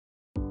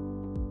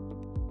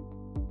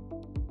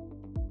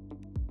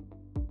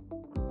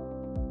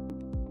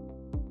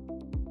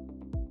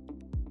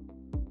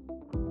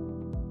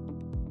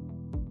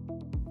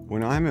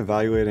When I'm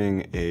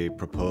evaluating a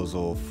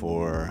proposal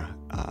for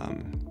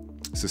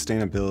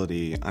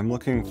sustainability, I'm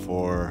looking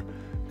for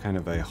kind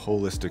of a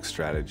holistic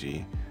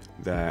strategy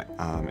that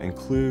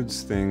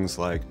includes things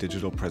like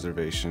digital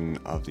preservation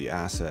of the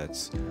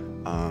assets,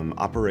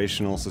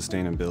 operational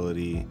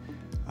sustainability,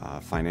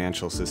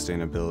 financial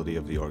sustainability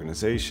of the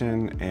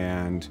organization,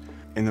 and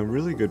in the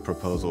really good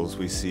proposals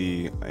we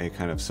see a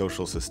kind of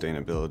social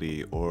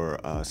sustainability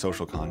or a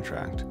social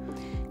contract.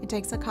 It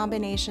takes a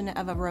combination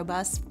of a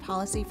robust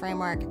policy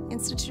framework,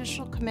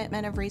 institutional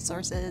commitment of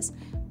resources,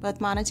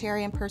 both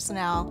monetary and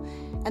personnel,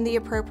 and the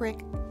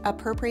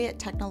appropriate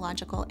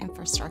technological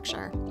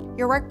infrastructure.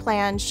 Your work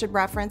plan should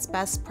reference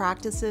best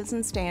practices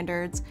and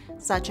standards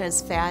such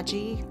as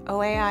FADGI,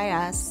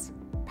 OAIS,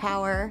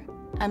 POWRR,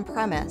 and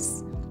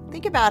PREMIS.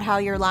 Think about how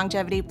your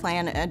longevity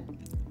plan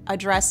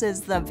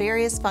addresses the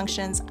various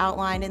functions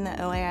outlined in the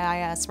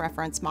OAIS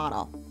reference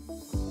model.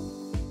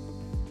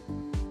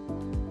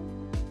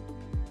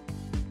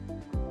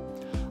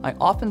 I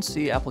often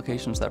see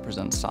applications that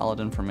present solid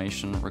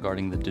information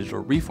regarding the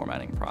digital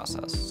reformatting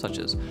process, such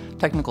as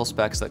technical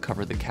specs that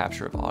cover the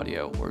capture of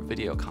audio or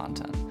video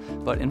content.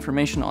 But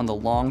information on the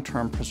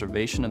long-term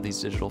preservation of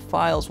these digital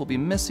files will be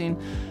missing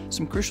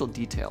some crucial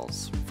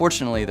details.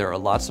 Fortunately, there are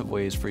lots of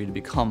ways for you to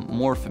become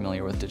more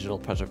familiar with digital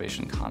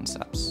preservation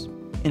concepts.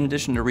 In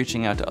addition to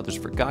reaching out to others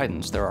for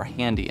guidance, there are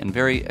handy and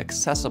very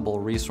accessible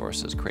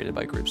resources created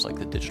by groups like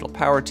the Digital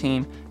POWRR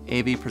Team,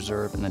 AV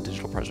Preserve, and the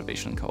Digital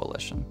Preservation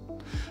Coalition.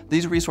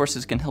 These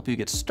resources can help you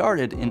get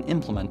started in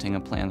implementing a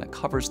plan that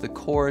covers the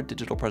core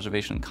digital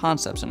preservation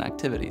concepts and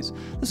activities.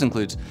 This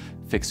includes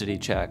fixity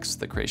checks,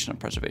 the creation of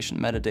preservation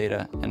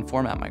metadata, and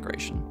format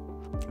migration.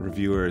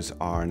 Reviewers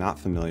are not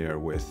familiar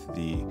with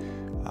the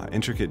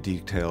intricate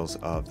details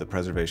of the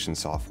preservation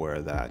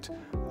software that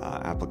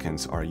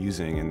applicants are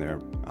using in their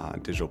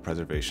digital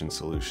preservation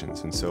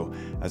solutions. And so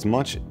as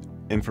much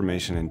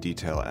information and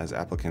detail as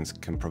applicants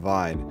can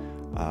provide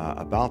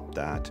about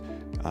that,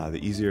 the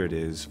easier it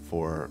is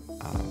for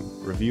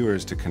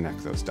reviewers to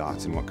connect those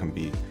dots in what can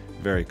be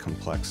very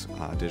complex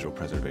digital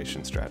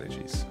preservation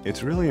strategies.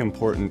 It's really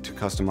important to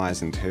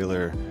customize and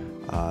tailor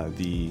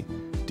the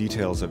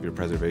details of your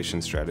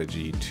preservation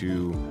strategy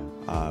to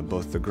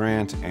both the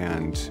grant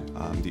and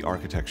the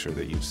architecture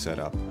that you've set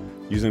up.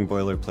 Using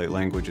boilerplate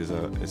language is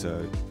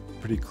a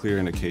pretty clear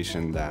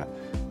indication that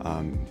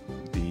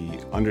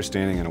the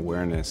understanding and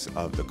awareness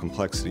of the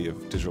complexity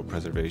of digital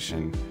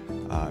preservation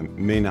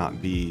may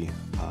not be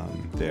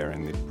there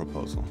in the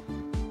proposal.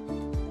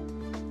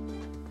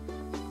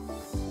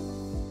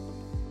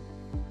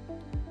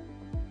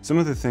 Some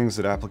of the things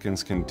that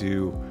applicants can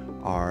do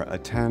are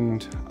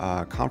attend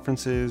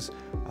conferences,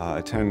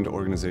 attend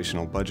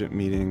organizational budget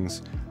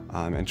meetings,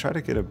 and try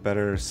to get a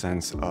better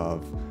sense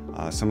of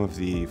some of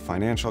the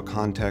financial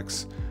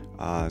context,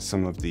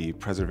 some of the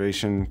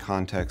preservation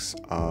context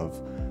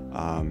of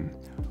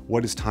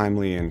what is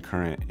timely and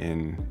current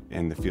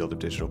in the field of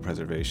digital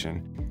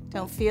preservation.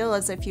 Don't feel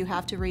as if you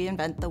have to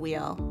reinvent the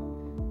wheel.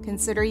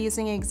 Consider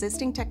using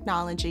existing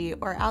technology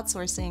or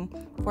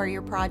outsourcing for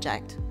your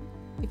project.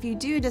 If you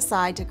do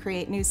decide to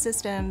create new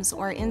systems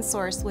or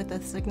insource with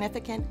a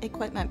significant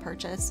equipment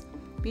purchase,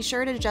 be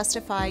sure to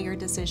justify your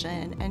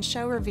decision and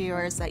show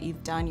reviewers that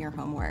you've done your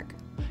homework.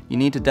 You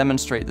need to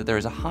demonstrate that there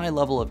is a high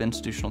level of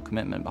institutional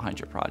commitment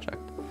behind your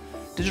project.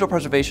 Digital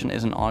preservation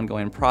is an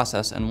ongoing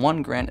process, and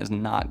one grant is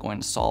not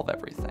going to solve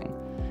everything.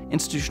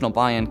 Institutional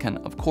buy-in can,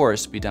 of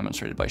course, be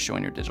demonstrated by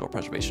showing your digital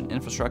preservation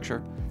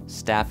infrastructure,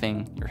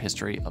 staffing, your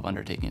history of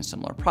undertaking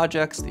similar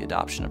projects, the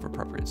adoption of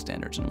appropriate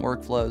standards and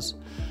workflows.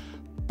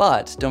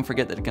 But don't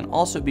forget that it can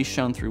also be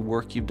shown through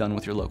work you've done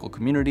with your local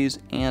communities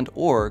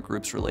and/or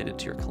groups related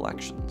to your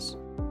collections.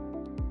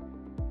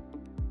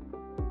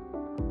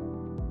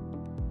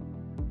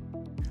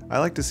 I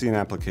like to see an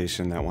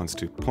application that wants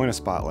to point a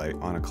spotlight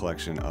on a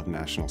collection of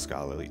national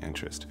scholarly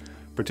interest,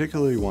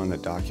 particularly one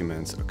that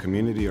documents a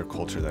community or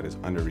culture that is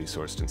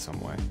under-resourced in some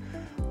way.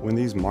 When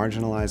these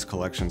marginalized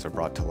collections are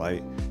brought to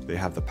light, they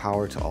have the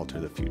power to alter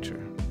the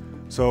future.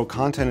 So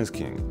content is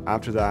king.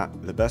 After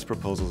that, the best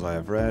proposals I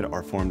have read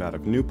are formed out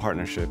of new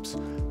partnerships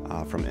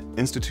from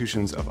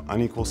institutions of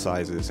unequal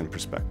sizes and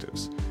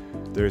perspectives.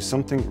 There is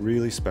something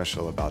really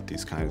special about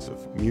these kinds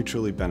of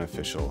mutually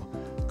beneficial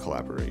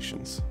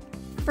collaborations.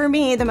 For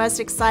me, the most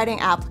exciting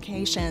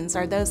applications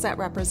are those that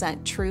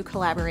represent true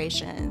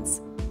collaborations.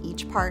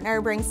 Each partner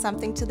brings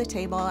something to the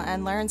table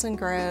and learns and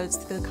grows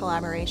through the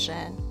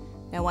collaboration.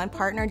 No one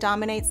partner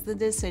dominates the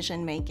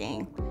decision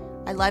making.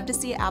 I love to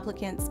see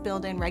applicants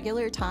build in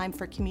regular time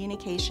for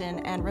communication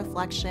and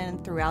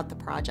reflection throughout the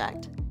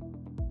project.